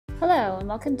Hello and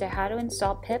welcome to How to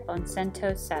Install PIP on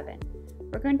CentOS 7.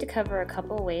 We're going to cover a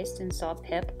couple of ways to install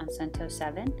PIP on CentOS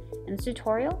 7 in the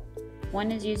tutorial.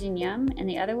 One is using Yum and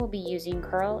the other will be using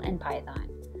curl and Python.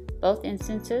 Both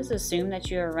instances assume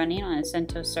that you are running on a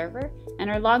CentOS server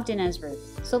and are logged in as root.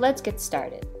 So let's get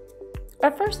started. Our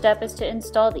first step is to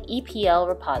install the EPEL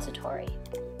repository.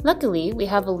 Luckily, we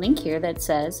have a link here that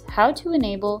says how to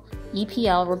enable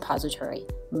EPEL repository.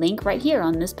 Link right here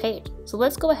on this page. So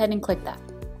let's go ahead and click that.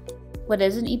 What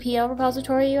is an EPEL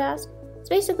repository, you ask? It's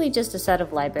basically just a set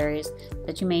of libraries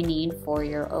that you may need for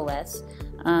your OS.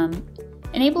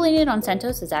 Enabling it on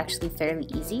CentOS is actually fairly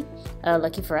easy,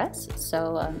 lucky for us,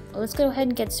 so let's go ahead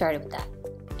and get started with that.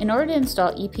 In order to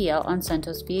install EPEL on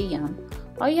CentOS via Yum,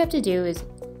 all you have to do is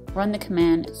run the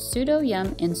command sudo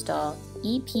yum install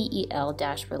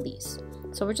epel-release.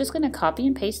 So we're just going to copy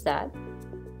and paste that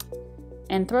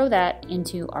and throw that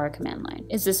into our command line.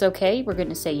 Is this okay? We're going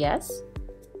to say yes.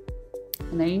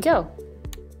 And there you go.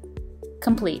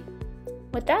 Complete.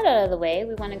 With that out of the way,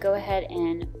 we want to go ahead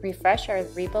and refresh our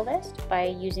repo list by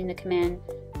using the command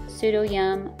sudo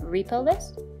yum repo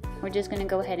list. We're just going to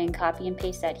go ahead and copy and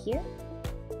paste that here.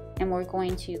 And we're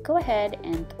going to go ahead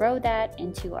and throw that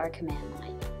into our command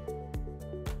line.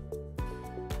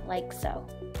 Like so.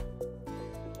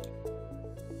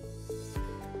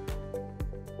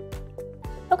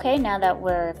 Okay, now that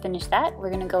we're finished that, we're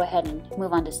going to go ahead and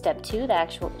move on to step 2, the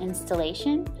actual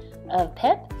installation of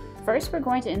PIP. First, we're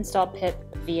going to install PIP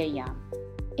via Yum.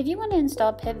 If you want to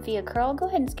install PIP via curl, go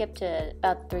ahead and skip to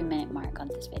about the 3-minute mark on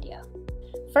this video.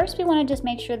 First, we want to just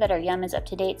make sure that our Yum is up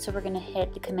to date, so we're going to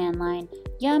hit the command line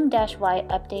yum-y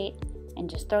update and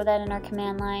just throw that in our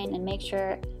command line and make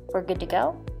sure we're good to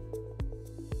go.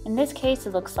 In this case,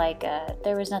 it looks like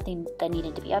there was nothing that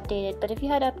needed to be updated, but if you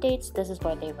had updates, this is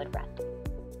where they would run.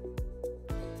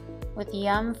 With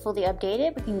Yum fully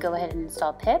updated, we can go ahead and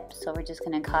install PIP. So we're just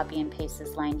going to copy and paste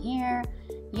this line here,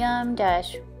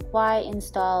 yum-y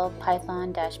install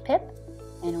python-pip.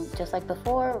 And just like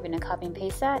before, we're going to copy and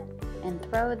paste that and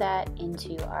throw that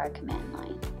into our command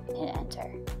line. Hit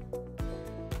enter.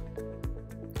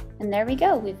 And there we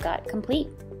go, we've got complete.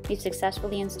 We've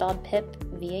successfully installed PIP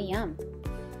via Yum.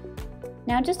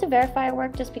 Now just to verify our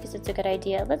work, just because it's a good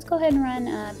idea, let's go ahead and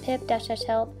run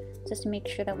pip-help. Just to make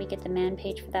sure that we get the man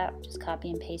page for that, just copy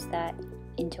and paste that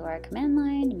into our command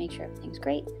line to make sure everything's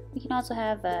great. We can also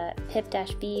have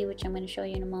pip-v, which I'm going to show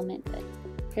you in a moment, but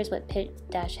here's what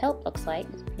pip-help looks like.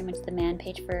 It's pretty much the man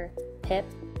page for pip.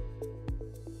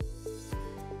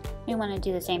 We want to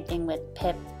do the same thing with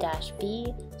pip-v,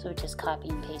 so we just copy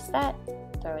and paste that,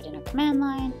 throw it in our command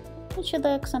line. It should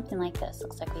look something like this.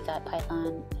 Looks like we got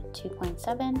Python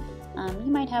 2.7.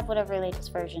 You might have whatever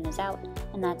latest version is out,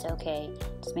 and that's okay.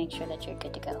 Just make sure that you're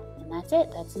good to go. And that's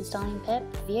it. That's installing PIP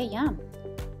via Yum.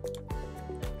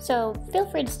 So feel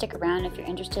free to stick around if you're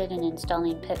interested in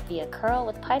installing PIP via curl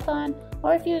with Python,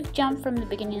 or if you've jumped from the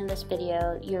beginning of this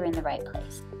video, you're in the right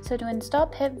place. So to install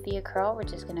PIP via curl, we're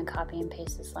just going to copy and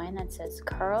paste this line that says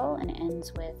curl and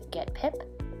ends with get pip,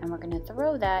 and we're going to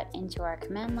throw that into our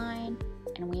command line,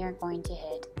 and we are going to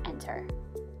hit enter.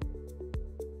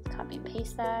 Copy and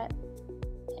paste that,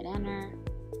 hit enter,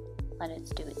 let it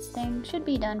do its thing. Should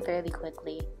be done fairly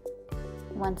quickly.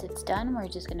 Once it's done, we're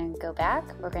just going to go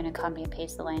back. We're going to copy and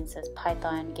paste the line that says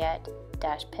python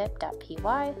get-pip.py.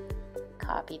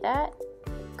 Copy that,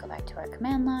 go back to our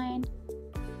command line,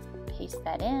 paste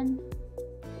that in,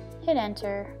 hit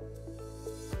enter,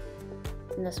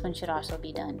 and this one should also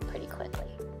be done pretty quickly.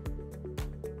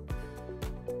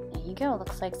 There you go,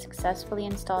 looks like successfully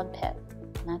installed PIP.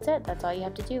 And that's it, that's all you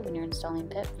have to do when you're installing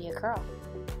PIP via curl.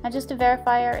 Now just to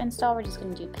verify our install, we're just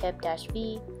going to do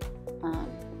pip-v.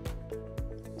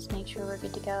 Just make sure we're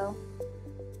good to go.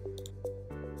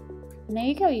 And there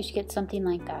you go, you should get something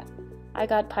like that. I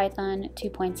got Python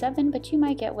 2.7, but you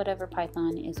might get whatever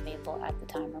Python is available at the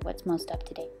time or what's most up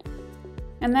to date.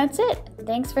 And that's it.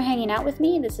 Thanks for hanging out with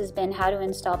me. This has been How to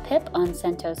Install PIP on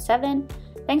CentOS 7.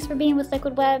 Thanks for being with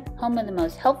Liquid Web, home of the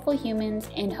most helpful humans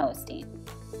in hosting.